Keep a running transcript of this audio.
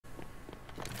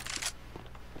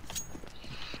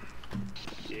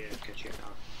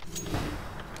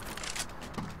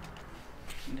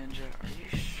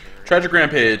Tragic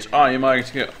Rampage. Oh, you might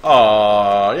get.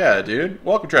 Oh, yeah, dude.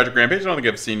 Welcome, Tragic Rampage. I don't think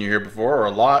I've seen you here before, or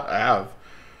a lot. I have.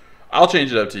 I'll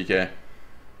change it up, TK.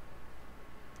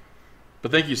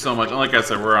 But thank you so much. And like I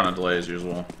said, we're on a delay as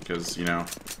usual, because, you know,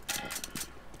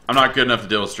 I'm not good enough to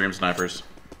deal with stream snipers.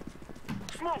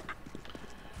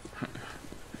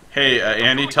 Hey,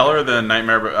 Andy, tell her the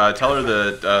nightmare. Tell her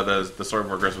the story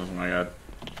before Christmas. Oh my god.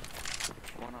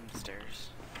 One on the stairs.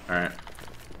 All right.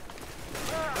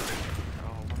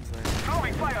 Oh, one's there.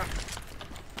 Throwing fire.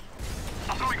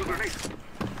 Throwing a grenade.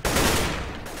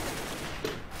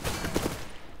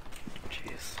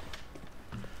 Jeez.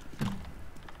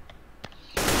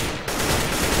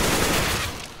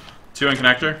 Two in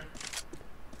connector.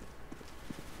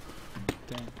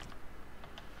 Dang.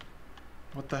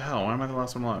 What the hell? Why am I the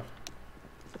last one left?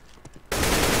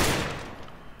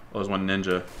 Oh, there's one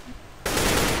ninja.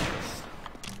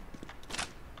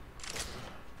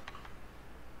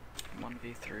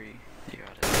 1v3. You got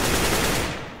it.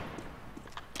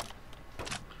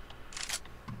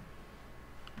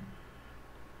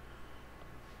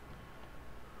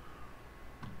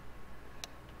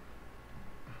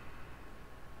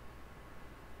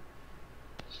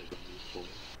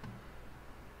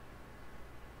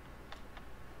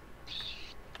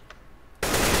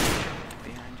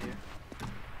 Behind you.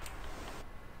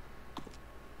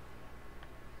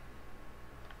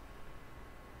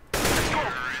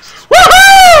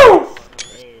 Woohoo!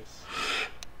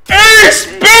 Ace,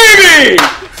 baby!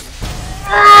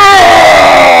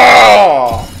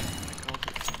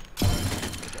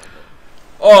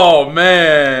 Oh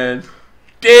man,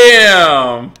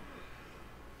 damn.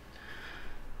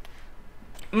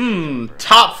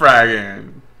 Top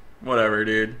fragging. Whatever,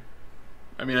 dude.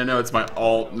 I mean, I know it's my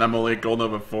alt, and I'm only gold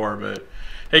Nova 4, but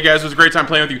hey guys, it was a great time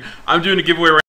playing with you. I'm doing a giveaway right